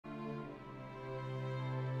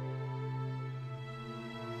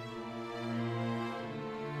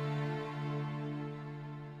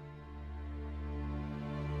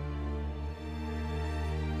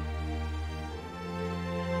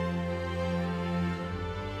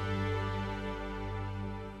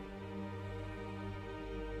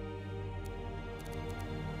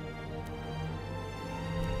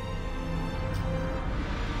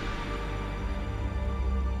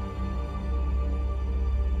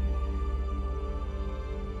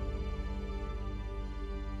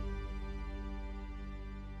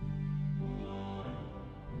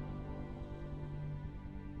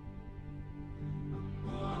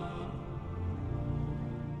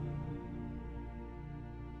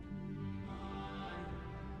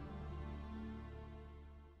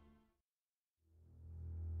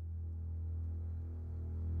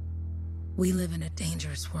We live in a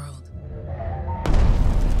dangerous world.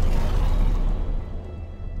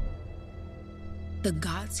 The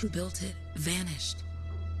gods who built it vanished,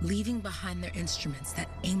 leaving behind their instruments that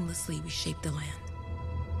aimlessly reshaped the land.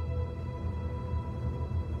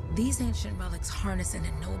 These ancient relics harness an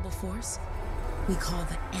unknowable force we call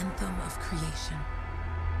the Anthem of Creation.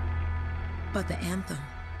 But the Anthem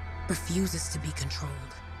refuses to be controlled.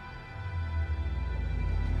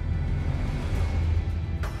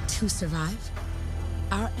 To survive,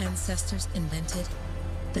 our ancestors invented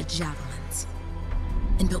the javelins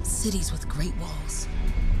and built cities with great walls.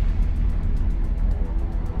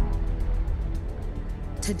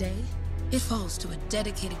 Today, it falls to a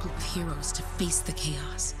dedicated group of heroes to face the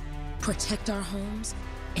chaos, protect our homes,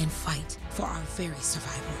 and fight for our very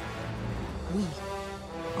survival. We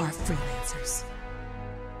are freelancers.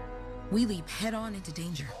 We leap head-on into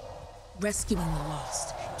danger, rescuing the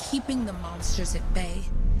lost, keeping the monsters at bay,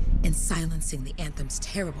 and silencing the Anthem's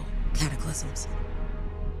terrible cataclysms.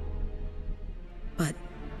 But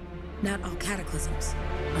not all cataclysms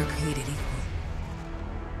are created equal.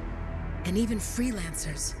 And even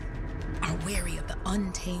freelancers are wary of the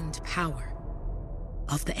untamed power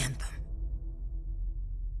of the Anthem.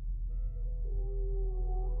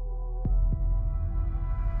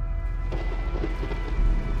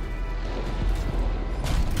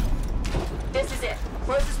 This is it.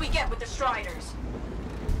 Closest we get with the Striders.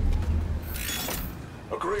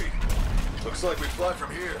 Agreed. Looks like we fly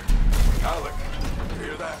from here. Alec, you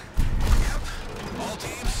hear that? Yep. All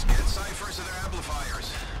teams, get ciphers to their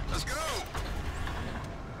amplifiers. Let's go!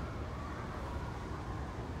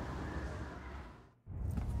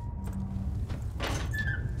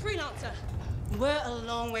 Freelancer! We're a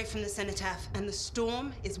long way from the cenotaph, and the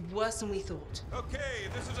storm is worse than we thought. Okay,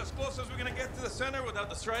 this is as close as we're gonna get to the center without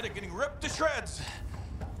the Strider getting ripped to shreds.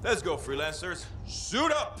 Let's go, freelancers.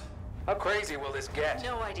 Suit up! How crazy will this get?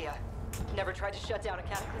 No idea. Never tried to shut down a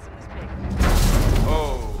cataclysm this big.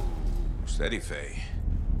 Oh, steady, Faye.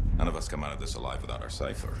 None of us come out of this alive without our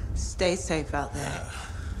cipher. Stay safe out there.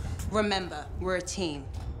 Remember, we're a team.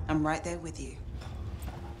 I'm right there with you.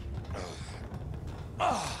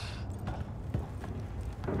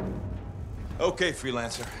 Okay,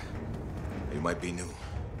 freelancer. You might be new,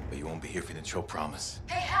 but you won't be here if you didn't show promise.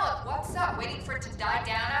 Hey, Alec, what's up? Waiting for it to die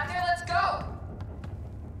down out there? Let's go!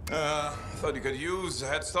 Thought you could use a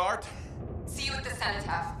head start. See you at the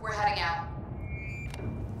cenotaph. We're heading out.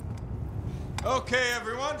 Okay,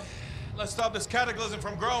 everyone. Let's stop this cataclysm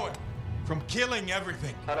from growing, from killing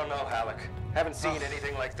everything. I don't know, Alec. Haven't seen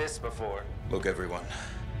anything like this before. Look, everyone.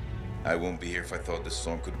 I won't be here if I thought this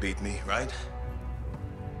storm could beat me, right?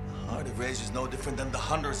 Heart of Rage is no different than the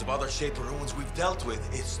hundreds of other Shaper ruins we've dealt with.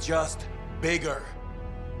 It's just bigger.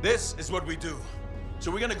 This is what we do. So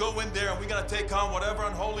we're gonna go in there and we're gonna take on whatever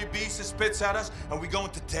unholy beast it spits at us, and we're going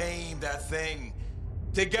to tame that thing.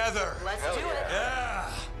 Together. Let's do it. Yeah.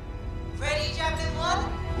 Ready, Javelin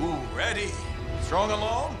 1? Ooh, ready. Strong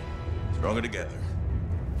alone, stronger together.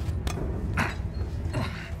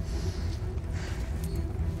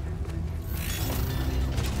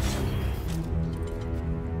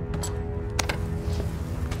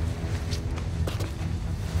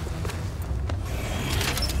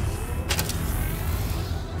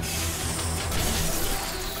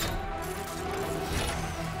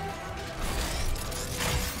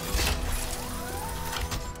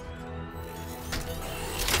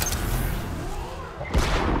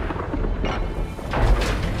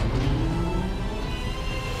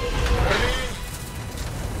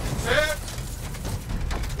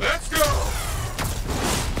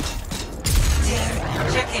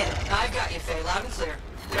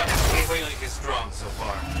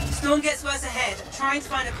 Trying to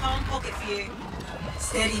find a calm pocket for you.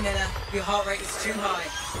 Steady, Miller. Your heart rate is too high.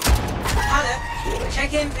 Alec,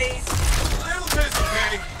 check in, please. A little busy,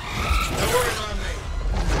 Penny. No worries on me.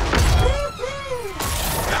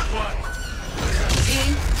 That one.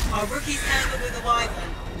 Team, our rookies handled with a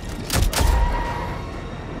wyvern.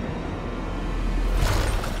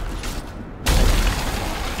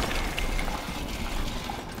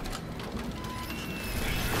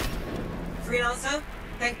 Freelancer?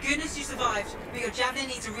 Thank goodness you survived, but your Javelin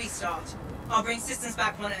needs a restart. I'll bring systems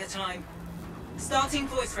back one at a time. Starting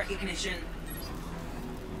voice recognition.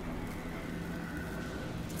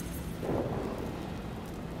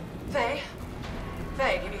 Faye?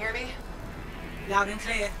 Faye, can you hear me? Loud and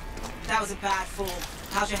clear. That was a bad fall.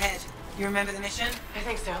 How's your head? You remember the mission? I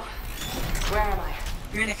think so. Where am I?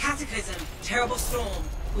 You're in a cataclysm, terrible storm,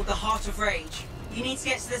 called the Heart of Rage. You need to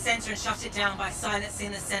get to the center and shut it down by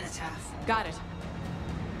silencing the cenotaph. Got it.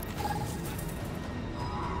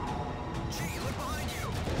 Gee, look behind you.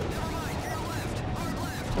 Never mind, you're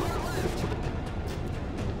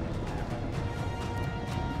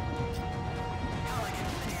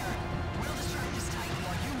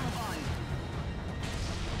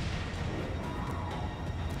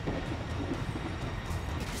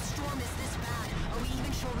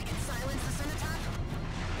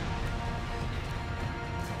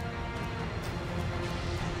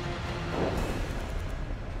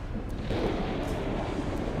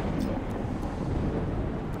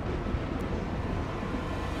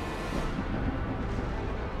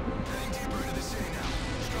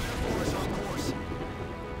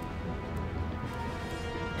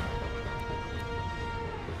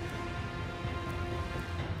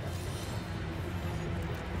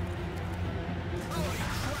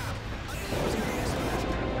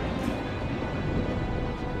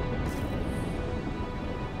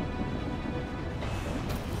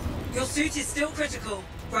Your suit is still critical.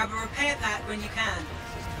 Grab a repair pack when you can.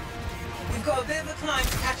 We've got a bit of a climb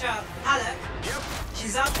to catch up. Alec? Yep.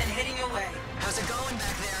 She's up and heading your way. How's it going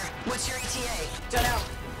back there? What's your ETA? Dunno.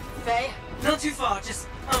 Faye? Not too far, just...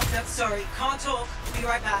 Oh, no, sorry. Can't talk. Be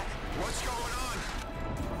right back. What's going on?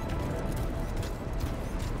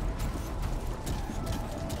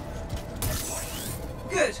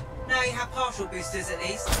 Good. Now you have partial boosters at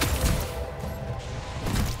least.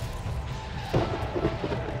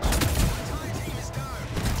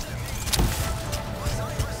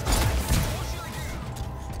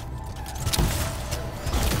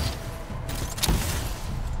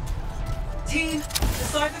 Team, the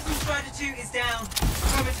Cypher from Strider 2 is down.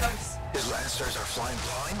 Comatose. His Lancers are flying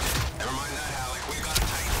blind? Never mind that, Alec. We got it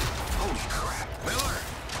tight. Holy crap. Miller,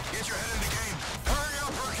 get your head in the game. Hurry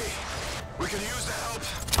up, rookie. We can use the help.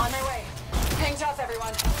 On my way. Hang tough,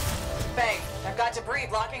 everyone. Faye, I've got debris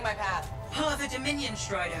blocking my path. Part of a Dominion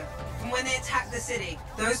Strider. From when they attacked the city.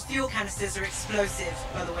 Those fuel canisters are explosive,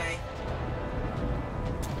 by the way.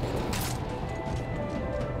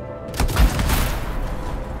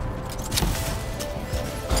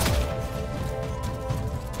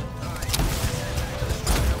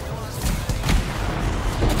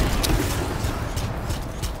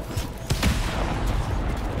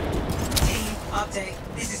 Update.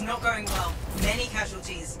 This is not going well. Many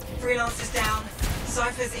casualties. Freelancers down.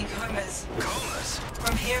 Cyphers in comas. Comas?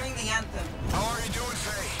 From hearing the anthem. How are you doing,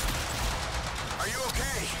 Faye? Are you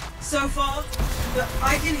okay? So far, but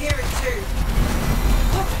I can hear it too.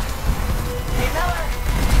 Hey, Miller!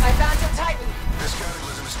 I found your Titan! This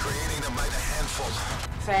cataclysm is creating them by the handful.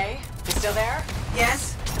 Faye, you still there?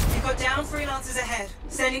 Yes? We've got down freelancers ahead,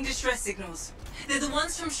 sending distress signals. They're the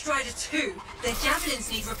ones from Strider 2. Their javelins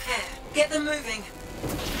need repair. Get them moving.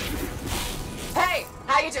 Hey!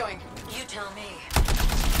 How you doing? You tell me.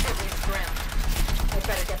 Everything's grim. I'd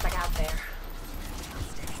better get back out there.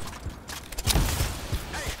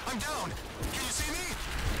 Hey, I'm down. Can you see me?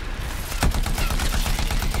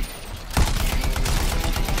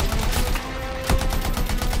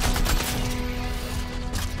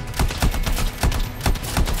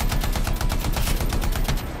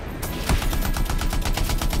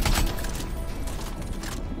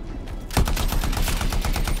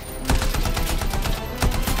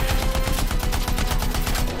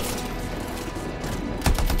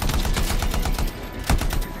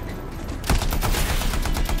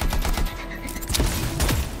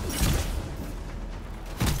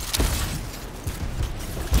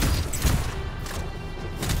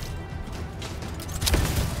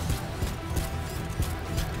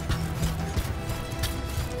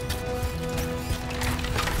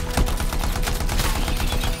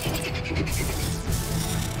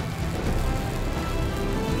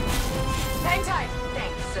 Hang tight!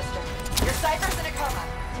 Thanks, sister. Your Cypher's in a coma.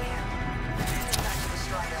 Damn. Heading back to the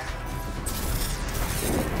Strider.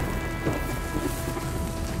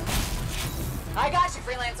 I got you,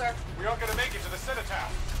 Freelancer. We aren't gonna make it to the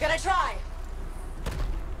cenotaph. Gonna try.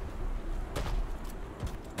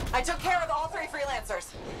 I took care of all 3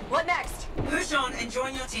 Freelancers. What next? Push on and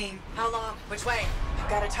join your team. How long? Which way? I've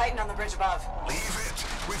got a Titan on the bridge above. Leave it.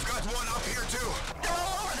 We've got one up here, too. They're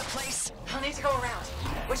all over the place. I'll need to go around.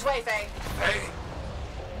 Which way, Faye? Hey,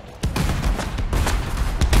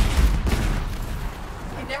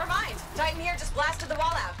 Hey, never mind. Titan here just blasted the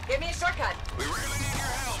wall out. Give me a shortcut. We really need your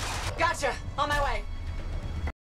help. Gotcha. On my way.